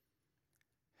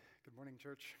Good morning,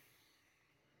 church.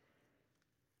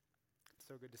 It's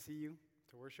so good to see you,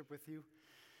 to worship with you,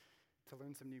 to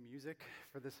learn some new music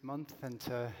for this month, and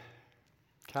to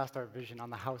cast our vision on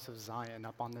the house of Zion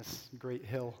up on this great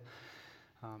hill.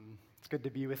 It's good to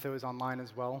be with those online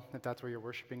as well, if that's where you're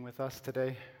worshiping with us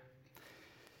today.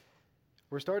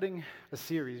 We're starting a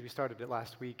series. We started it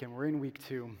last week, and we're in week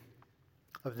 2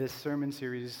 of this sermon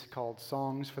series called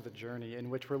Songs for the Journey, in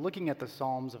which we're looking at the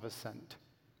Psalms of Ascent.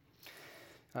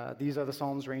 These are the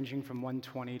Psalms ranging from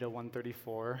 120 to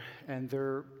 134, and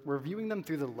we're viewing them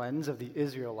through the lens of the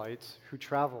Israelites who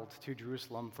traveled to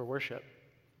Jerusalem for worship.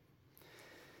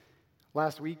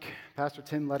 Last week, Pastor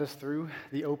Tim led us through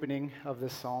the opening of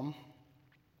this psalm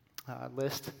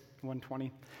list,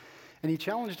 120, and he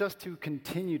challenged us to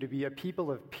continue to be a people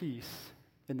of peace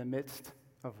in the midst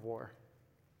of war.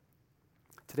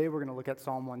 Today we're going to look at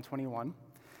Psalm 121,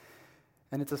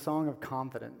 and it's a song of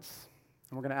confidence.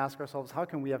 And we're going to ask ourselves, how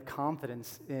can we have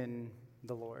confidence in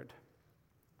the Lord?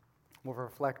 We'll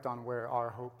reflect on where our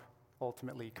hope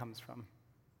ultimately comes from.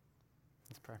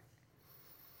 Let's pray.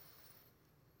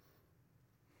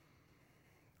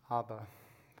 Abba,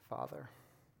 Father,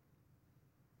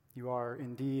 you are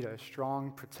indeed a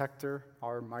strong protector,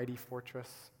 our mighty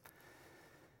fortress,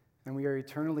 and we are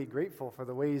eternally grateful for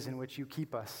the ways in which you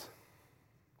keep us.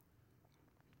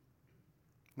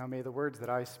 Now may the words that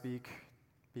I speak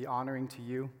be honoring to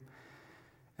you,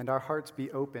 and our hearts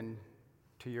be open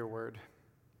to your word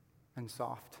and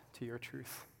soft to your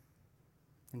truth.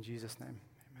 In Jesus' name,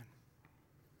 amen.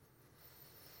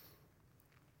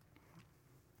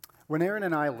 When Aaron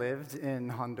and I lived in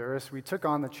Honduras, we took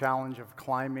on the challenge of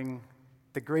climbing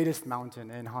the greatest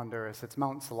mountain in Honduras. It's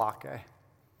Mount Salake.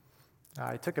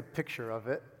 I took a picture of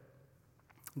it.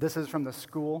 This is from the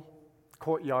school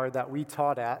courtyard that we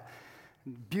taught at.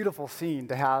 Beautiful scene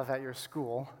to have at your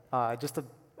school, just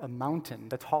a mountain,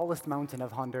 the tallest mountain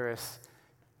of Honduras,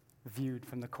 viewed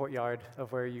from the courtyard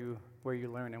of where you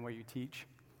learn and where you teach.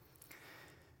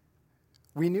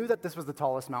 We knew that this was the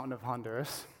tallest mountain of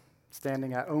Honduras,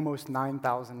 standing at almost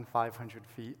 9,500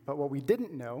 feet, but what we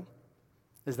didn't know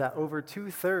is that over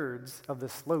 2/3 of the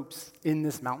slopes in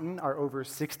this mountain are over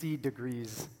 60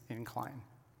 degrees incline.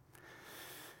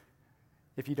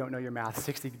 If you don't know your math,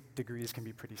 60 degrees can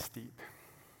be pretty steep.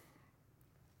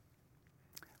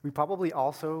 We probably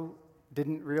also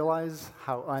didn't realize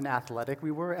how unathletic we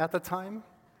were at the time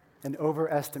and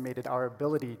overestimated our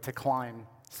ability to climb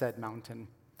said mountain.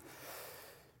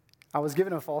 I was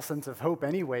given a false sense of hope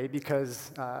anyway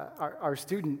because our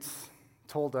students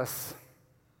told us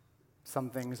some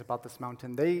things about this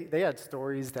mountain. They had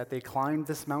stories that they climbed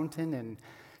this mountain in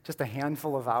just a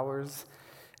handful of hours.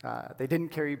 They didn't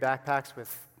carry backpacks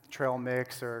with trail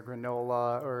mix or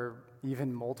granola or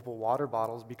even multiple water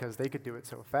bottles because they could do it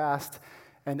so fast.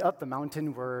 And up the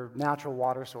mountain were natural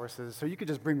water sources, so you could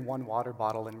just bring one water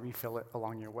bottle and refill it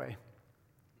along your way.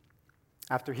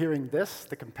 After hearing this,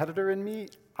 the competitor in me,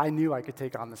 I knew I could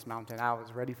take on this mountain. I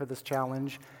was ready for this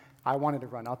challenge. I wanted to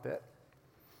run up it.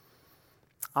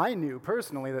 I knew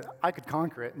personally that I could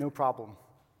conquer it, no problem,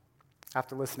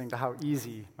 after listening to how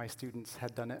easy my students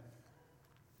had done it.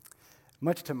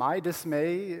 Much to my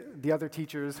dismay, the other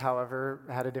teachers, however,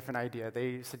 had a different idea.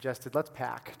 They suggested, let's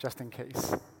pack, just in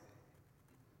case.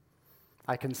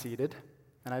 I conceded,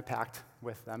 and I packed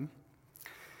with them.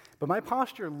 But my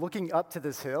posture looking up to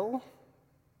this hill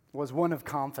was one of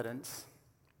confidence.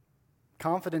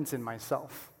 Confidence in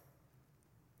myself.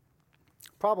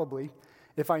 Probably,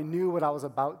 if I knew what I was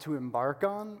about to embark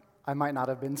on, I might not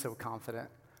have been so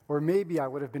confident. Or maybe I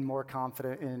would have been more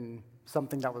confident in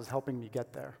something that was helping me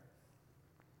get there.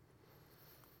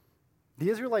 The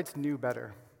Israelites knew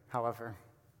better, however.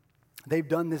 They've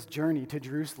done this journey to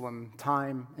Jerusalem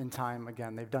time and time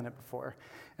again. They've done it before.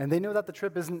 And they know that the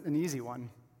trip isn't an easy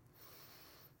one.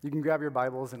 You can grab your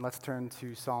Bibles and let's turn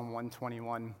to Psalm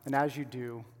 121. And as you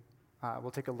do,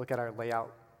 we'll take a look at our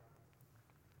layout.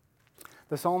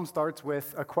 The psalm starts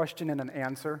with a question and an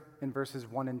answer in verses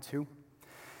 1 and 2.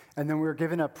 And then we're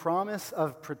given a promise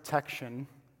of protection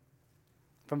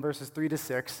from verses 3 to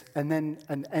 6, and then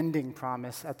an ending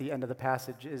promise at the end of the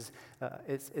passage is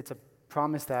it's a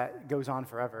promise that goes on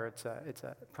forever. It's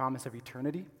a promise of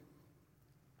eternity,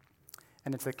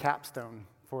 and it's a capstone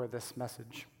for this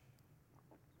message.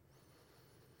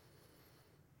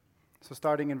 So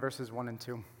starting in verses 1 and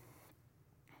 2.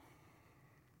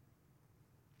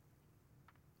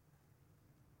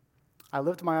 I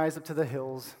lift my eyes up to the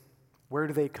hills. Where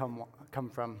do they come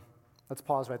from? Let's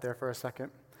pause right there for a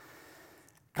second.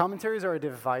 Commentaries are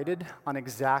divided on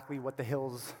exactly what the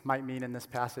hills might mean in this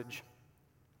passage.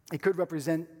 It could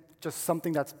represent just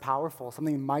something that's powerful,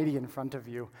 something mighty in front of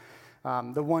you.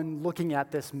 The one looking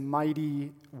at this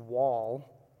mighty wall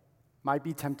might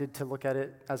be tempted to look at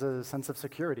it as a sense of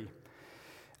security,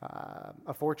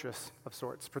 a fortress of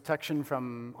sorts, protection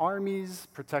from armies,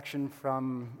 protection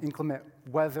from inclement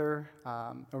weather,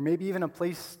 or maybe even a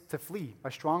place to flee,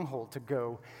 a stronghold to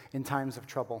go in times of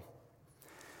trouble.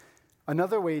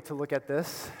 Another way to look at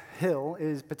this hill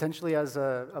is potentially as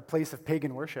a place of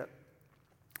pagan worship.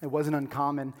 It wasn't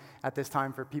uncommon at this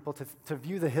time for people to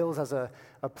view the hills as a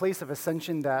place of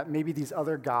ascension that maybe these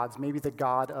other gods, maybe the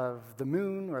god of the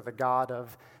moon or the god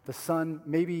of the sun,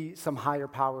 maybe some higher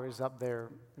powers up there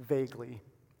vaguely,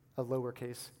 a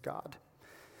lowercase god.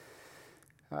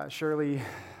 Surely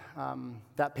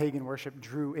that pagan worship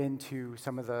drew into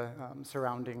some of the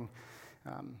surrounding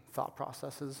thought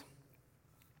processes.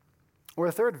 Or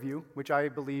a third view, which I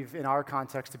believe in our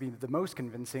context to be the most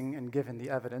convincing and given the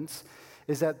evidence,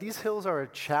 is that these hills are a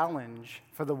challenge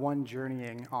for the one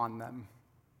journeying on them.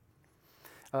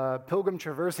 A pilgrim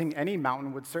traversing any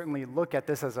mountain would certainly look at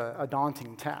this as a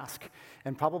daunting task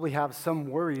and probably have some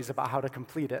worries about how to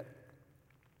complete it.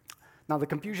 Now, the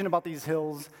confusion about these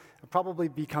hills probably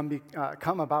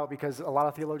come about because a lot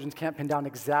of theologians can't pin down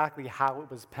exactly how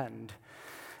it was penned.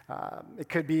 It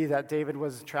could be that David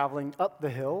was traveling up the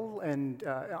hill and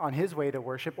on his way to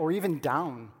worship, or even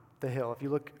down the hill. If you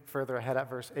look further ahead at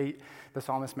verse 8, the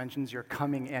psalmist mentions you're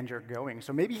coming and you're going.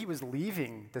 So maybe he was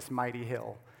leaving this mighty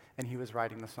hill and he was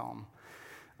writing the psalm.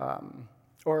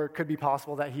 Or it could be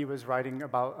possible that he was writing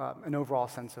about an overall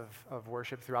sense of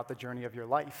worship throughout the journey of your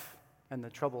life and the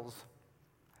troubles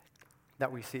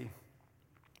that we see.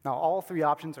 Now, all three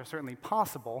options are certainly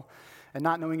possible, and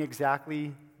not knowing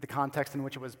exactly the context in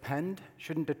which it was penned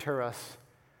shouldn't deter us,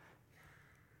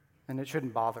 and it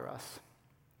shouldn't bother us,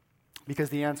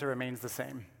 because the answer remains the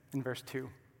same in verse 2.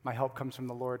 My help comes from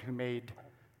the Lord who made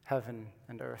heaven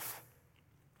and earth.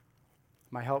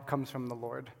 My help comes from the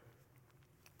Lord.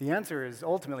 The answer is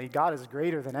ultimately God is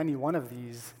greater than any one of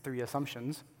these three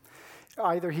assumptions.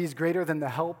 Either he's greater than the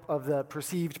help of the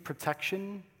perceived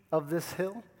protection of this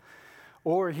hill,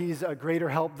 or he's a greater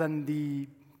help than the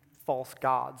false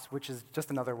gods, which is just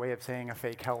another way of saying a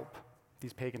fake help,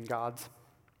 these pagan gods.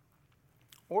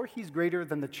 Or he's greater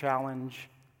than the challenge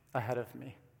ahead of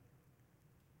me.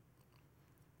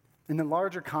 In the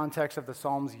larger context of the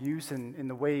Psalms' use in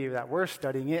the way that we're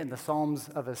studying it, in the Psalms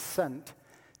of Ascent,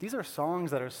 these are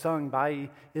songs that are sung by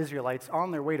Israelites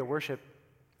on their way to worship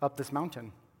up this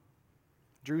mountain.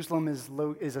 Jerusalem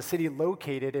is a city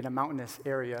located in a mountainous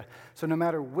area, so no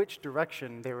matter which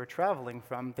direction they were traveling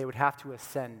from, they would have to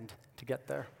ascend to get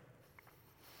there.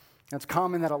 It's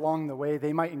common that along the way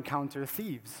they might encounter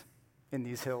thieves in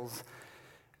these hills.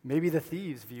 Maybe the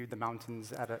thieves viewed the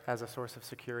mountains as a source of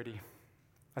security,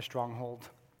 a stronghold.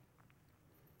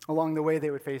 Along the way, they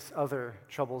would face other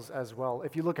troubles as well.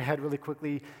 If you look ahead really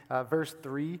quickly, verse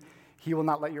 3, he will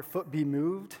not let your foot be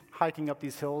moved. Hiking up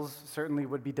these hills certainly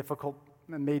would be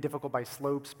made difficult by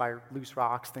slopes, by loose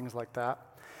rocks, things like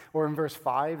that. Or in verse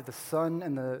 5, the sun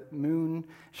and the moon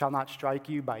shall not strike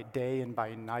you by day and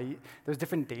by night. There's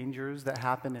different dangers that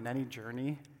happen in any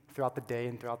journey throughout the day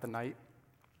and throughout the night.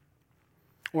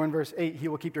 Or in verse 8, he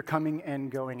will keep your coming and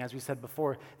going. As we said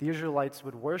before, the Israelites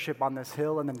would worship on this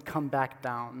hill and then come back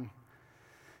down.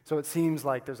 So it seems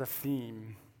like there's a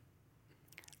theme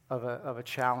of a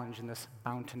challenge in this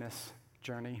mountainous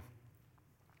journey.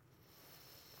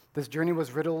 This journey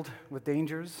was riddled with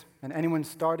dangers, and anyone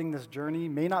starting this journey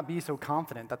may not be so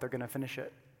confident that they're going to finish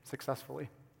it successfully.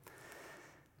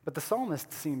 But the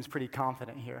psalmist seems pretty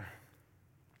confident here.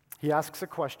 He asks a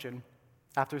question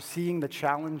after seeing the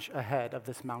challenge ahead of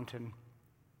this mountain,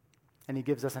 and he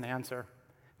gives us an answer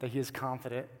that he is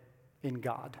confident in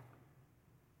God.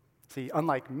 See,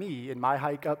 unlike me, in my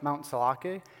hike up Mount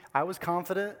Salake, I was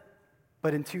confident,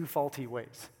 but in two faulty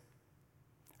ways.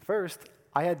 First,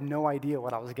 I had no idea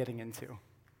what I was getting into.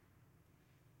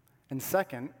 And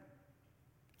second,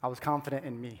 I was confident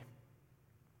in me,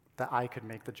 that I could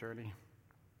make the journey.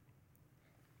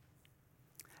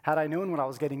 Had I known what I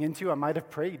was getting into, I might have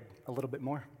prayed a little bit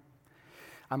more.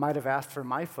 I might have asked for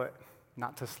my foot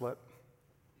not to slip.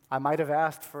 I might have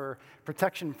asked for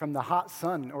protection from the hot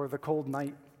sun or the cold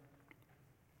night,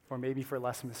 or maybe for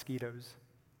less mosquitoes.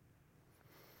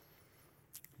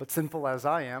 But sinful as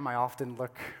I am, I often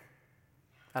look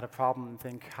at a problem and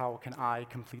think, how can I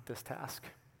complete this task?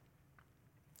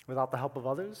 Without the help of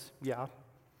others? Yeah.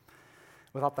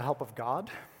 Without the help of God?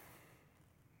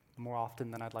 More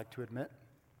often than I'd like to admit.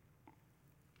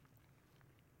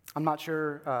 I'm not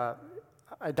sure,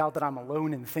 I doubt that I'm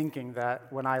alone in thinking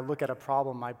that when I look at a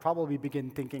problem, I probably begin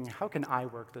thinking, how can I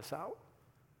work this out?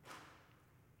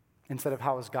 Instead of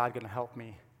how is God going to help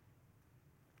me?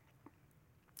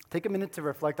 Take a minute to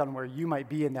reflect on where you might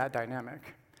be in that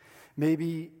dynamic.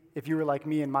 Maybe if you were like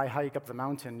me in my hike up the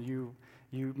mountain, you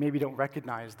maybe don't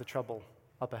recognize the trouble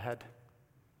up ahead.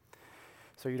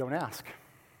 So you don't ask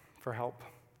for help.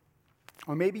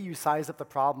 Or maybe you size up the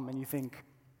problem and you think,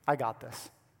 I got this.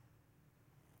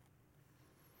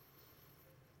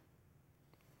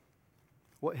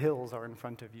 What hills are in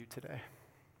front of you today?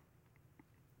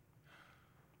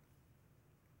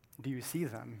 Do you see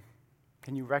them?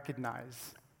 Can you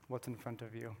recognize what's in front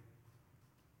of you?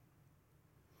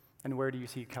 And where do you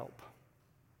seek help?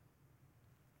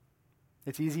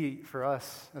 It's easy for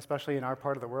us, especially in our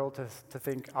part of the world, to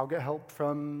think, I'll get help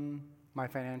from my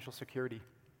financial security,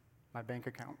 my bank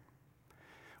account.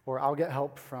 Or I'll get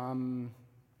help from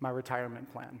my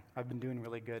retirement plan. I've been doing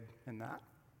really good in that.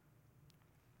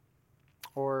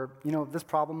 Or, this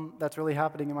problem that's really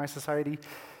happening in my society,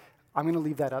 I'm going to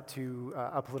leave that up to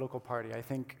a political party. I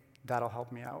think that'll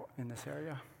help me out in this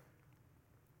area.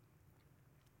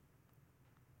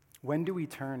 When do we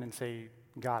turn and say,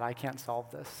 God, I can't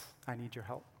solve this. I need your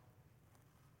help?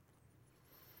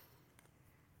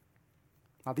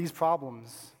 Now, these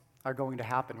problems are going to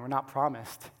happen. We're not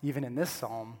promised, even in this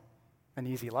psalm, an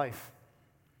easy life.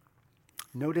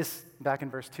 Notice back in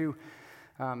verse 2,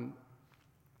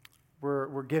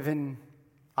 we're given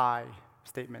I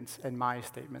statements and my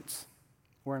statements.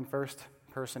 We're in first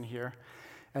person here.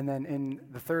 And then in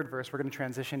the third verse, we're going to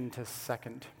transition to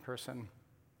second person.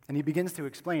 And he begins to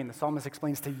explain, the psalmist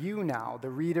explains to you now, the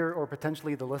reader or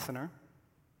potentially the listener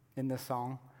in this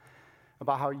song,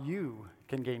 about how you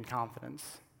can gain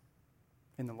confidence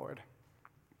in the Lord.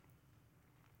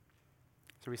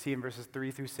 So we see in verses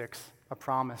 3 through 6 a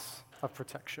promise of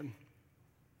protection.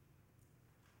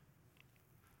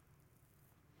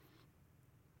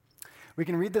 We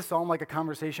can read this psalm like a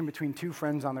conversation between two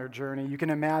friends on their journey. You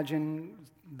can imagine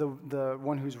the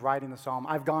one who's writing the psalm.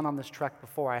 I've gone on this trek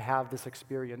before. I have this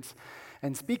experience.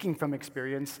 And speaking from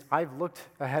experience, I've looked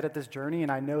ahead at this journey, and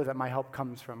I know that my help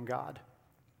comes from God.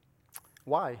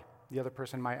 Why? The other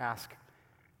person might ask.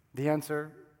 The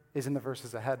answer is in the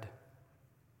verses ahead.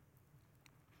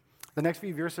 The next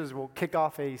few verses will kick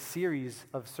off a series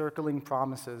of circling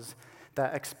promises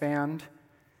that expand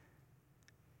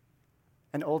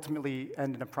and ultimately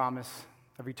end in a promise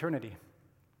of eternity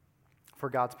for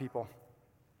God's people.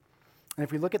 And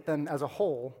if we look at them as a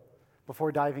whole,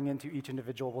 before diving into each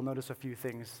individual, we'll notice a few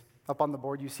things. Up on the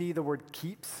board, you see the word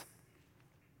keeps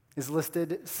is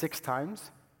listed 6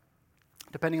 times.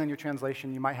 Depending on your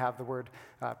translation, you might have the word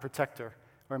protector,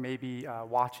 or maybe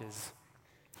watches.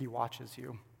 He watches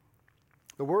you.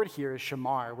 The word here is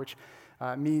shamar, which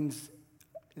means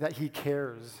that he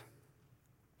cares.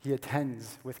 He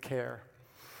attends with care.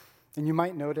 And you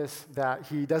might notice that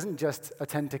he doesn't just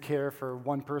attend to care for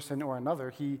one person or another.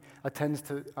 He attends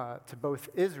to both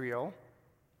Israel.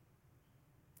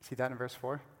 See that in verse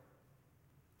 4?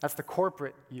 That's the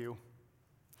corporate you.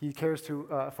 He cares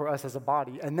for us as a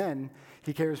body. And then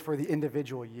he cares for the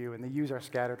individual you. And the yous are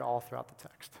scattered all throughout the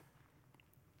text.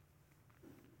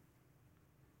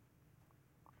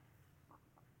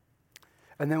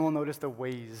 And then we'll notice the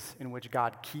ways in which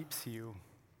God keeps you,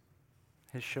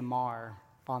 his shamar,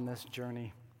 on this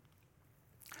journey.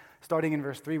 Starting in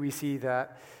verse 3, we see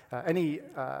that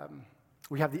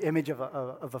we have the image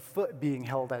of a foot being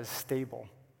held as stable.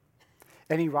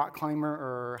 Any rock climber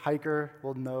or hiker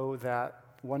will know that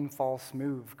one false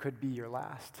move could be your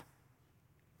last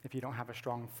if you don't have a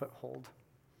strong foothold.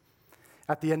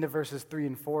 At the end of verses 3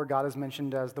 and 4, God is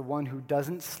mentioned as the one who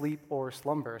doesn't sleep or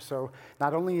slumber. So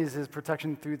not only is his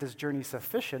protection through this journey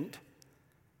sufficient,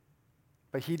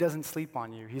 but he doesn't sleep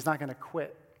on you. He's not going to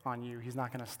quit on you. He's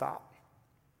not going to stop.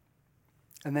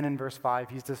 And then in verse 5,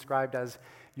 he's described as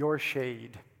your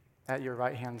shade at your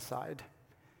right-hand side.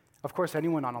 Of course,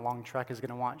 anyone on a long trek is going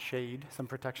to want shade, some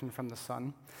protection from the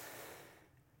sun.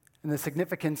 And the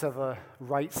significance of a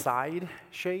right side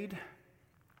shade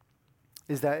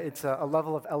is that it's a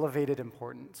level of elevated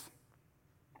importance.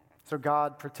 So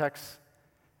God protects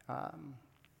in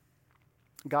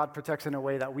a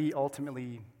way that we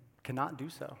ultimately cannot do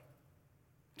so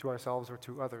to ourselves or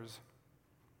to others.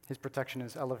 His protection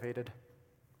is elevated.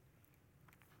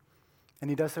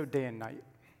 And he does so day and night,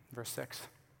 verse 6.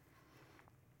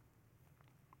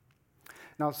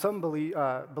 Now, some believe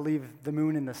the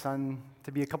moon and the sun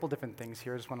to be a couple different things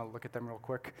here. I just want to look at them real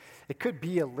quick. It could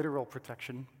be a literal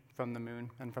protection from the moon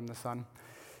and from the sun.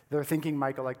 They're thinking,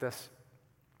 Michael, like this.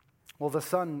 Well, the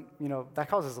sun, that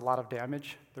causes a lot of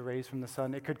damage, the rays from the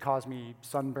sun. It could cause me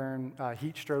sunburn,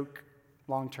 heat stroke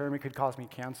long term. It could cause me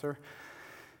cancer.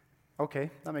 Okay,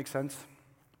 that makes sense.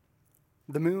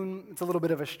 The moon, it's a little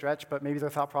bit of a stretch, but maybe their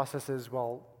thought process is,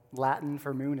 well, Latin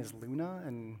for moon is luna,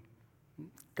 and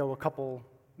go a couple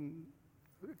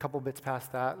bits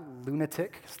past that,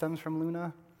 lunatic stems from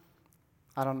luna.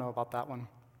 I don't know about that one.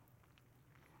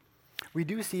 We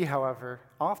do see, however,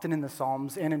 often in the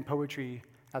Psalms and in poetry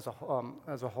as a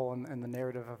whole, and the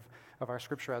narrative of our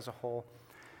scripture as a whole,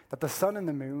 that the sun and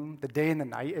the moon, the day and the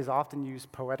night, is often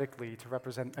used poetically to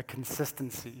represent a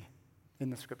consistency in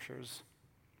the scriptures,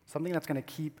 something that's going to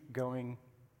keep going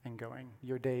and going,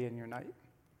 your day and your night.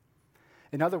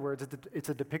 In other words, it's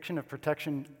a depiction of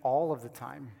protection all of the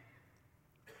time.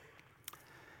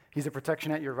 He's a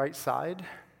protection at your right side.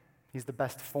 He's the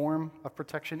best form of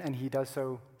protection, and he does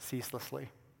so ceaselessly.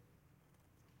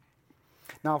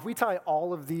 Now, if we tie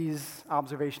all of these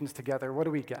observations together, what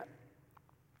do we get?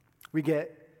 We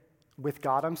get, with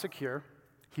God I'm secure,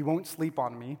 he won't sleep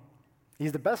on me,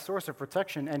 he's the best source of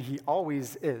protection, and he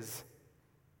always is.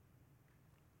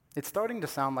 It's starting to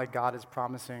sound like God is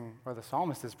promising, or the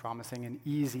psalmist is promising, an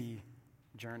easy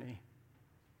journey.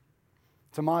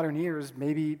 To modern ears,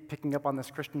 maybe picking up on this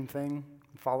Christian thing,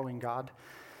 following God,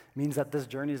 means that this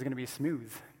journey is going to be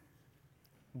smooth,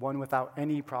 one without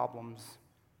any problems.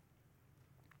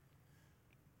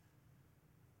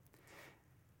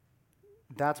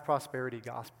 That's prosperity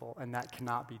gospel, and that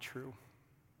cannot be true.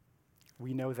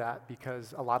 We know that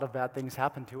because a lot of bad things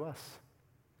happen to us.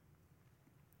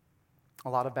 A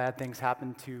lot of bad things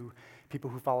happen to people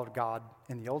who followed God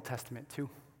in the Old Testament too.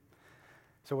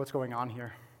 So what's going on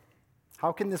here?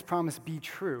 How can this promise be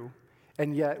true,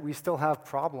 and yet we still have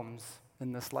problems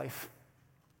in this life?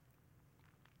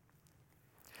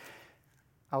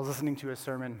 I was listening to a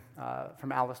sermon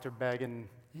from Alistair Begg, and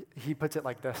he puts it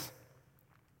like this.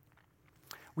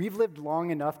 We've lived long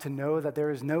enough to know that there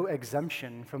is no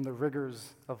exemption from the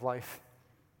rigors of life.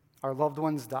 Our loved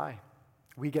ones die.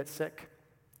 We get sick.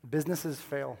 Businesses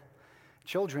fail.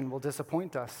 Children will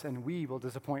disappoint us, and we will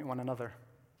disappoint one another.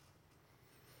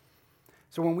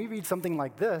 So when we read something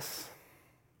like this,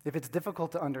 if it's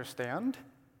difficult to understand,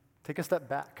 take a step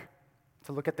back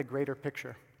to look at the greater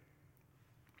picture.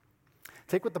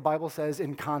 Take what the Bible says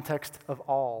in context of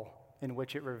all in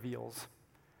which it reveals.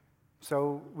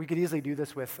 So we could easily do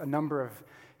this with a number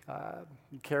of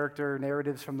character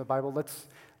narratives from the Bible.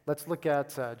 Let's look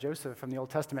at Joseph from the Old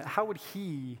Testament. How would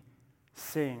he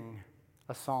sing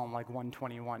a psalm like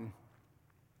 121?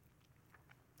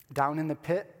 Down in the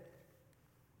pit,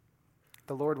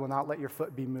 the Lord will not let your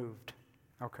foot be moved.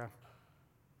 Okay.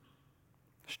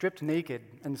 Stripped naked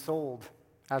and sold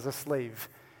as a slave,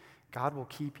 God will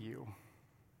keep you.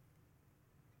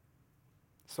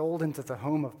 Sold into the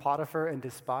home of Potiphar and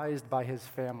despised by his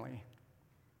family.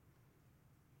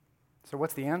 So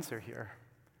what's the answer here?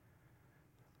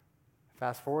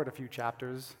 Fast forward a few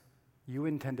chapters. You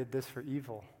intended this for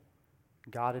evil.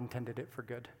 God intended it for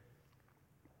good.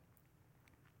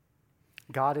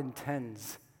 God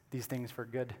intends these things for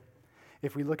good.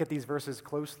 If we look at these verses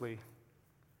closely,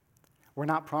 we're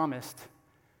not promised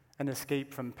an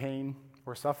escape from pain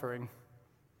or suffering.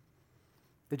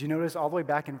 Did you notice all the way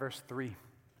back in verse 3?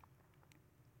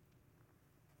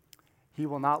 He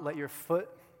will not let your foot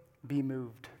be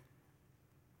moved.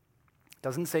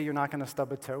 Doesn't say you're not going to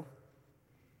stub a toe.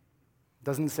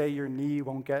 Doesn't say your knee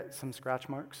won't get some scratch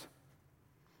marks.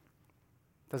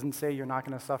 Doesn't say you're not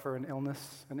going to suffer an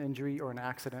illness, an injury, or an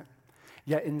accident.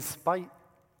 Yet in spite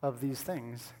of these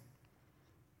things,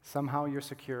 somehow you're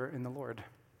secure in the Lord.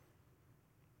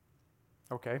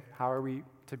 Okay, how are we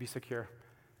to be secure?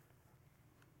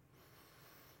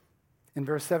 In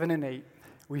verse 7 and 8,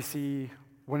 we see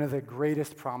one of the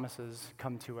greatest promises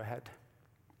come to a head.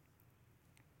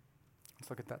 Let's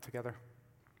look at that together.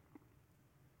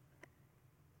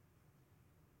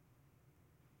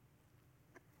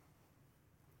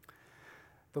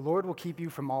 The Lord will keep you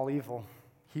from all evil.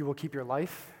 He will keep your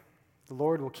life. The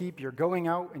Lord will keep your going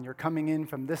out and your coming in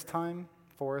from this time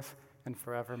forth and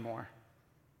forevermore.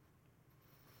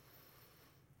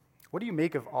 What do you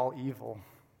make of all evil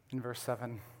in verse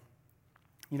 7?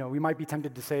 We might be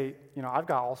tempted to say, I've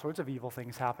got all sorts of evil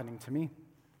things happening to me.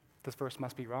 This verse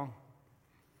must be wrong.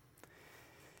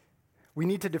 We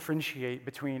need to differentiate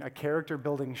between a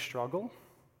character-building struggle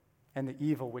and the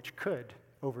evil which could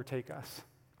overtake us.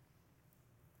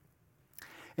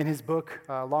 In his book,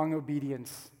 Long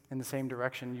Obedience in the Same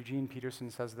Direction, Eugene Peterson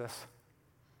says this: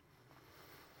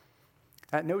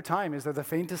 At no time is there the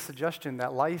faintest suggestion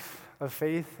that life of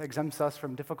faith exempts us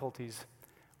from difficulties.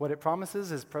 What it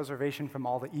promises is preservation from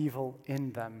all the evil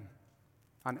in them.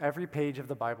 On every page of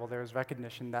the Bible, there is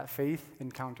recognition that faith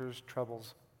encounters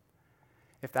troubles.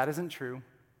 If that isn't true,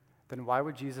 then why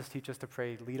would Jesus teach us to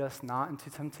pray, lead us not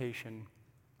into temptation,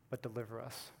 but deliver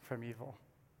us from evil?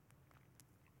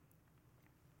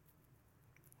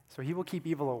 So he will keep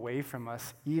evil away from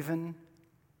us, even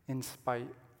in spite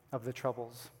of the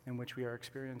troubles in which we are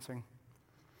experiencing.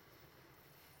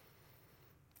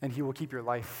 And he will keep your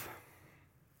life.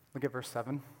 Look at verse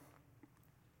 7.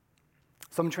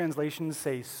 Some translations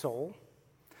say soul.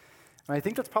 And I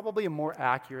think that's probably a more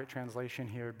accurate translation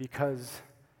here because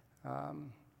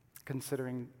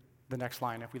considering the next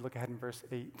line, if we look ahead in verse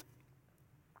 8,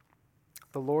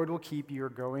 the Lord will keep your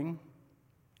going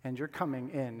and your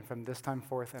coming in from this time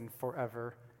forth and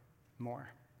forevermore.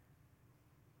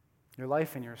 Your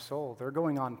life and your soul, they're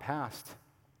going on past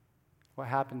what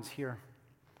happens here.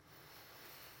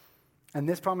 And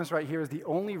this promise right here is the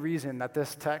only reason that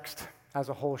this text as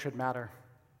a whole should matter.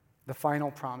 The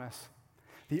final promise.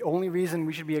 The only reason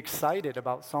we should be excited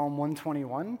about Psalm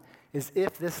 121 is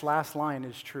if this last line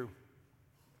is true.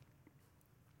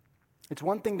 It's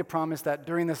one thing to promise that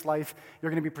during this life you're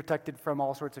going to be protected from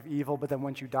all sorts of evil, but then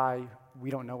once you die, we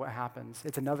don't know what happens.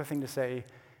 It's another thing to say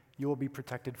you will be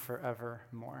protected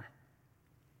forevermore.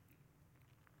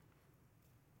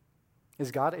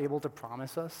 Is God able to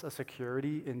promise us a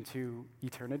security into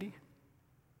eternity?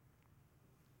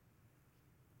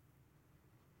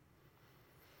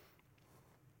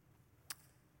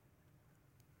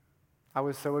 I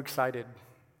was so excited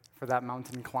for that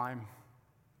mountain climb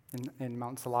in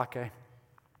Mount Salake.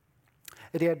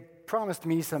 It had promised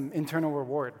me some internal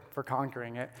reward for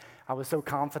conquering it. I was so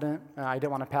confident, I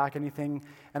didn't want to pack anything,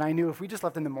 and I knew if we just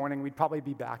left in the morning, we'd probably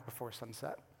be back before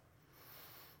sunset.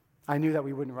 I knew that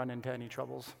we wouldn't run into any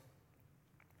troubles.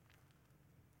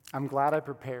 I'm glad I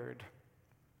prepared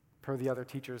per the other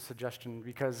teacher's suggestion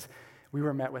because we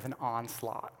were met with an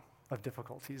onslaught of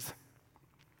difficulties.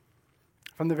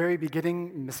 From the very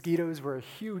beginning, mosquitoes were a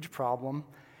huge problem.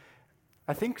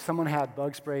 I think someone had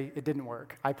bug spray. It didn't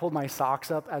work. I pulled my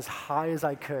socks up as high as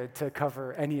I could to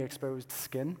cover any exposed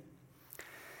skin.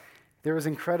 There was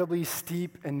incredibly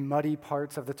steep and muddy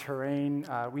parts of the terrain.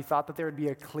 We thought that there would be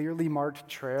a clearly marked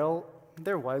trail.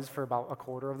 There was for about a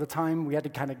quarter of the time. We had to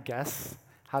kind of guess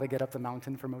how to get up the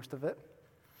mountain for most of it.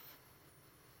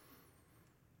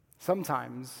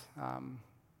 Sometimes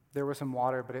there was some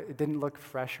water, but it didn't look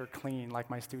fresh or clean like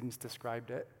my students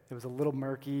described it. It was a little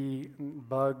murky,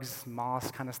 bugs, moss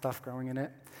kind of stuff growing in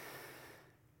it.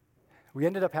 We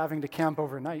ended up having to camp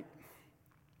overnight.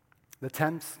 The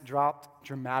temps dropped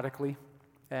dramatically,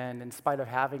 and in spite of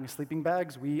having sleeping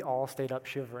bags, we all stayed up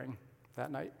shivering that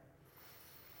night.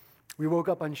 We woke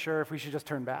up unsure if we should just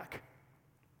turn back,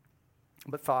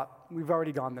 but thought, we've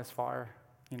already gone this far,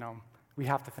 we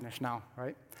have to finish now,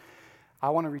 right?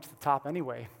 I want to reach the top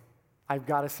anyway. I've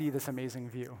got to see this amazing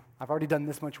view. I've already done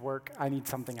this much work. I need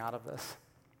something out of this.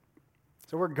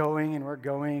 So we're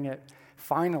going.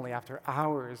 Finally, after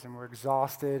hours, and we're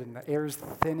exhausted, and the air's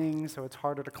thinning, so it's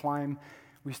harder to climb,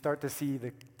 we start to see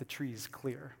the trees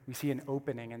clear. We see an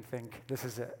opening and think, this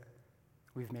is it.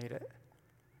 We've made it.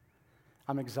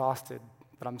 I'm exhausted,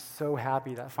 but I'm so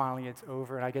happy that finally it's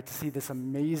over, and I get to see this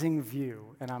amazing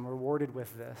view, and I'm rewarded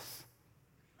with this.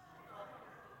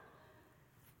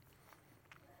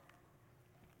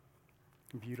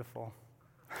 Beautiful.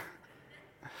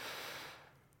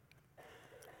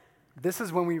 This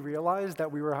is when we realized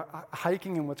that we were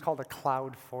hiking in what's called a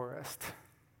cloud forest.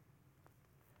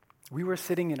 We were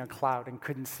sitting in a cloud and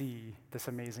couldn't see this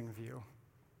amazing view.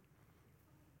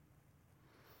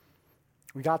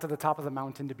 We got to the top of the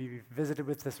mountain to be visited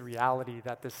with this reality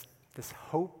that this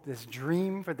hope, this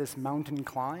dream for this mountain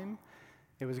climb,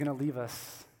 it was going to leave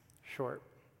us short.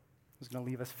 It was going to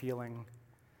leave us feeling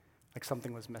like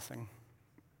something was missing.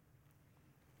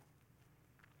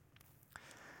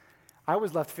 I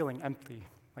was left feeling empty.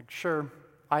 Sure,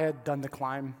 I had done the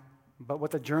climb, but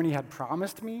what the journey had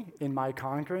promised me in my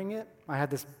conquering it, I had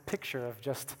this picture of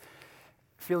just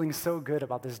feeling so good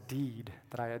about this deed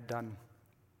that I had done.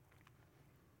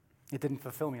 It didn't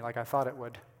fulfill me like I thought it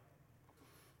would.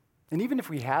 And even if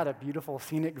we had a beautiful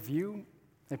scenic view,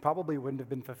 it probably wouldn't have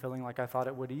been fulfilling like I thought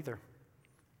it would either.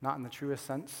 Not in the truest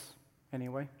sense,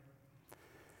 anyway.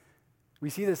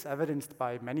 We see this evidenced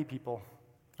by many people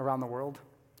around the world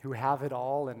who have it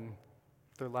all and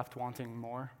they're left wanting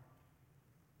more.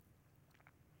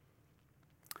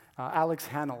 Alex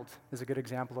Hanold is a good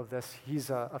example of this.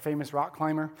 He's a famous rock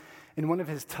climber. In one of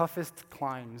his toughest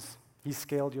climbs, he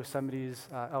scaled Yosemite's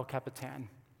El Capitan.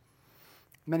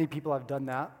 Many people have done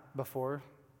that before.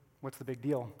 What's the big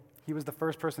deal? He was the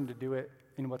first person to do it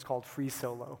in what's called free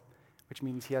solo, which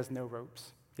means he has no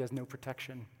ropes, he has no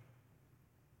protection.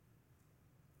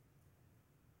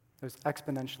 There's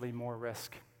exponentially more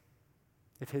risk.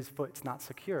 If his foot's not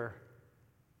secure,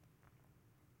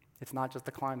 it's not just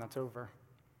the climb that's over,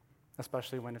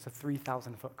 especially when it's a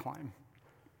 3,000-foot climb.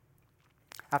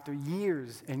 After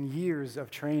years and years of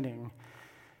training,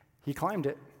 he climbed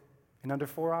it in under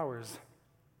 4 hours,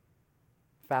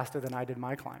 faster than I did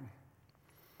my climb.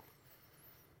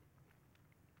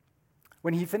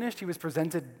 When he finished, he was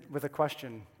presented with a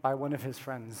question by one of his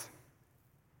friends.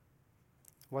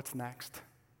 What's next?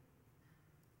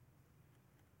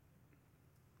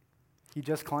 He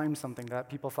just climbed something that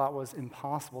people thought was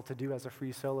impossible to do as a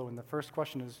free solo, and the first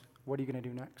question is, what are you going to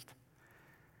do next?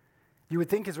 You would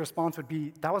think his response would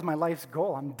be, that was my life's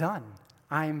goal. I'm done.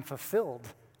 I'm fulfilled.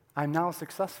 I'm now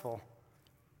successful.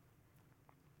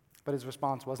 But his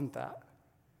response wasn't that.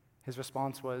 His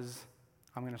response was,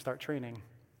 I'm going to start training.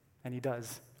 And he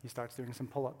does. He starts doing some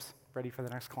pull-ups, ready for the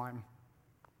next climb.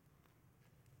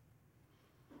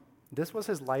 This was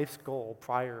his life's goal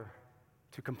prior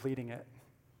to completing it.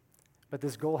 But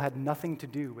this goal had nothing to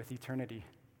do with eternity.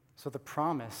 So the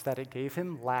promise that it gave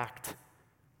him lacked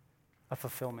a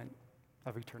fulfillment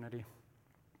of eternity.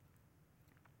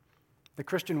 The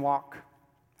Christian walk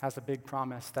has a big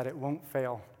promise that it won't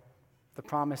fail, the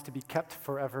promise to be kept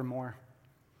forevermore.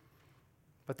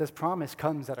 But this promise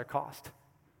comes at a cost.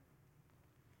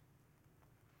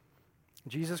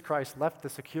 Jesus Christ left the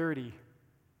security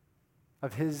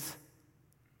of his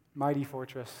mighty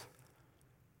fortress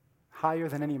higher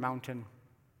than any mountain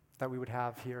that we would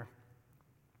have here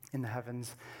in the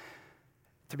heavens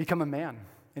to become a man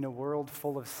in a world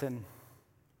full of sin.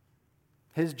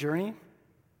 His journey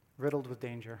riddled with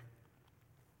danger.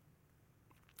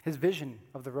 His vision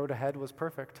of the road ahead was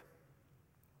perfect,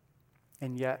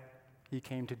 and yet he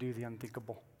came to do the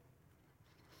unthinkable.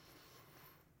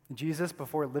 Jesus,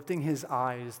 before lifting his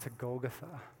eyes to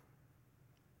Golgotha,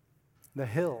 the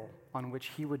hill on which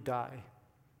he would die,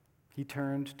 he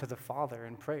turned to the Father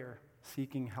in prayer,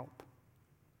 seeking help.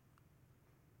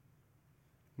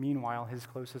 Meanwhile, his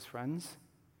closest friends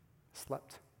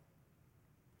slept.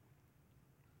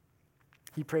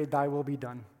 He prayed, "Thy will be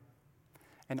done."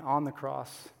 And on the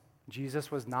cross, Jesus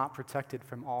was not protected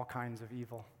from all kinds of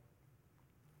evil.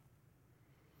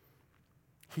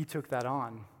 He took that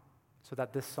on so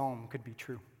that this psalm could be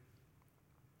true,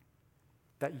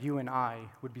 that you and I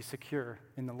would be secure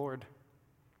in the Lord.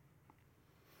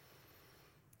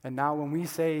 And now when we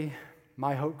say,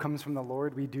 "My hope comes from the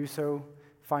Lord," we do so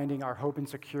finding our hope and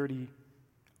security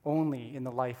only in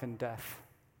the life and death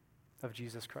of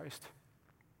Jesus Christ.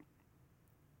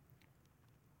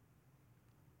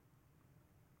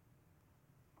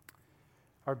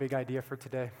 Our big idea for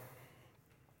today.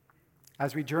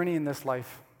 As we journey in this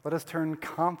life, let us turn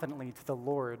confidently to the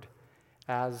Lord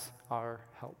as our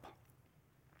help.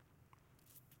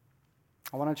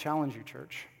 I want to challenge you,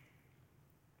 church,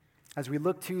 as we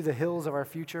look to the hills of our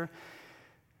future,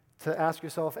 to ask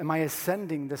yourself, am I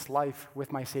ascending this life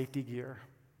with my safety gear?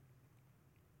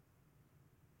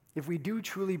 If we do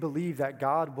truly believe that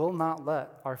God will not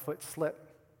let our foot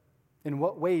slip, in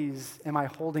what ways am I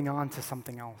holding on to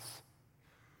something else?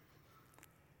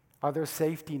 Are there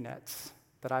safety nets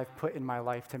that I've put in my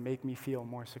life to make me feel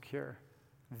more secure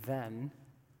than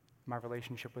my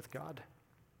relationship with God?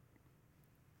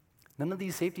 None of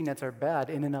these safety nets are bad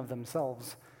in and of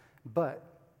themselves, but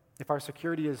if our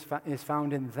security is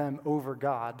found in them over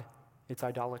God, it's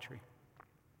idolatry.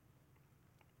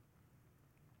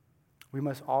 We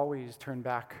must always turn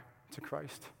back to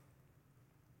Christ.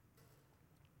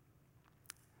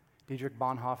 Dietrich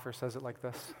Bonhoeffer says it like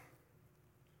this: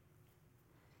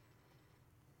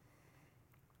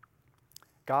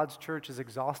 God's church is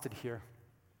exhausted here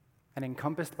and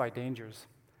encompassed by dangers.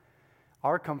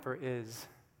 Our comfort is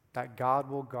that God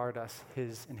will guard us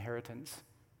his inheritance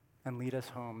and lead us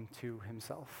home to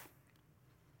himself.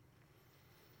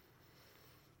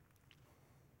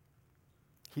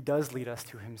 He does lead us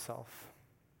to himself.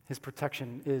 His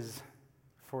protection is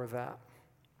for that.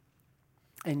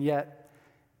 And yet,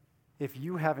 if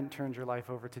you haven't turned your life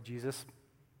over to Jesus,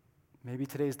 maybe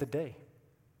today's the day.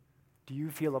 Do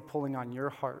you feel a pulling on your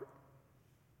heart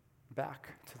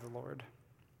back to the Lord?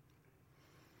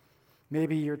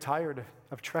 Maybe you're tired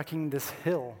of trekking this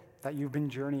hill that you've been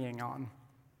journeying on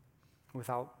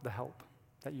without the help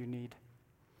that you need.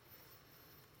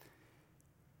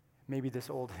 Maybe this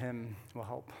old hymn will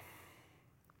help.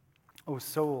 O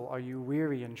soul, are you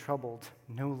weary and troubled?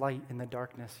 No light in the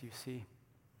darkness you see.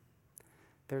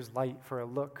 There's light for a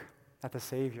look at the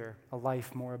Savior, a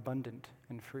life more abundant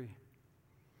and free.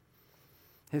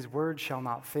 His word shall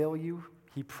not fail you,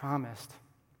 he promised.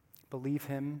 Believe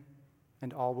him,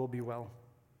 and all will be well.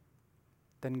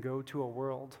 Then go to a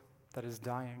world that is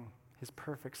dying, his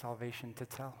perfect salvation to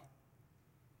tell.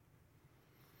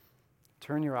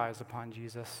 Turn your eyes upon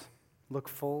Jesus, look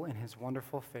full in his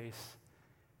wonderful face,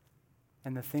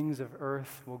 and the things of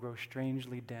earth will grow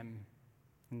strangely dim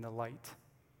in the light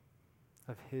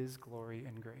of his glory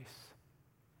and grace.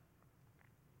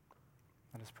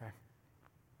 Let us pray.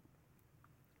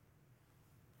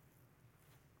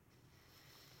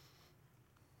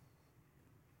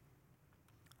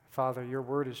 Father, your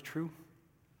word is true,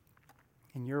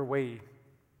 and your way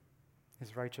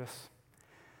is righteous.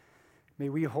 May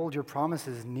we hold your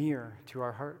promises near to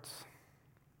our hearts.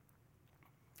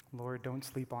 Lord, don't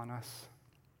sleep on us.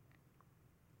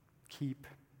 Keep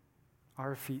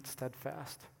our feet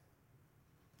steadfast.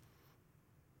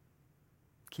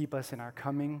 Keep us in our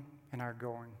coming and our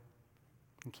going,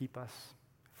 and keep us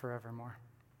forevermore.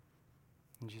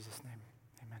 In Jesus' name.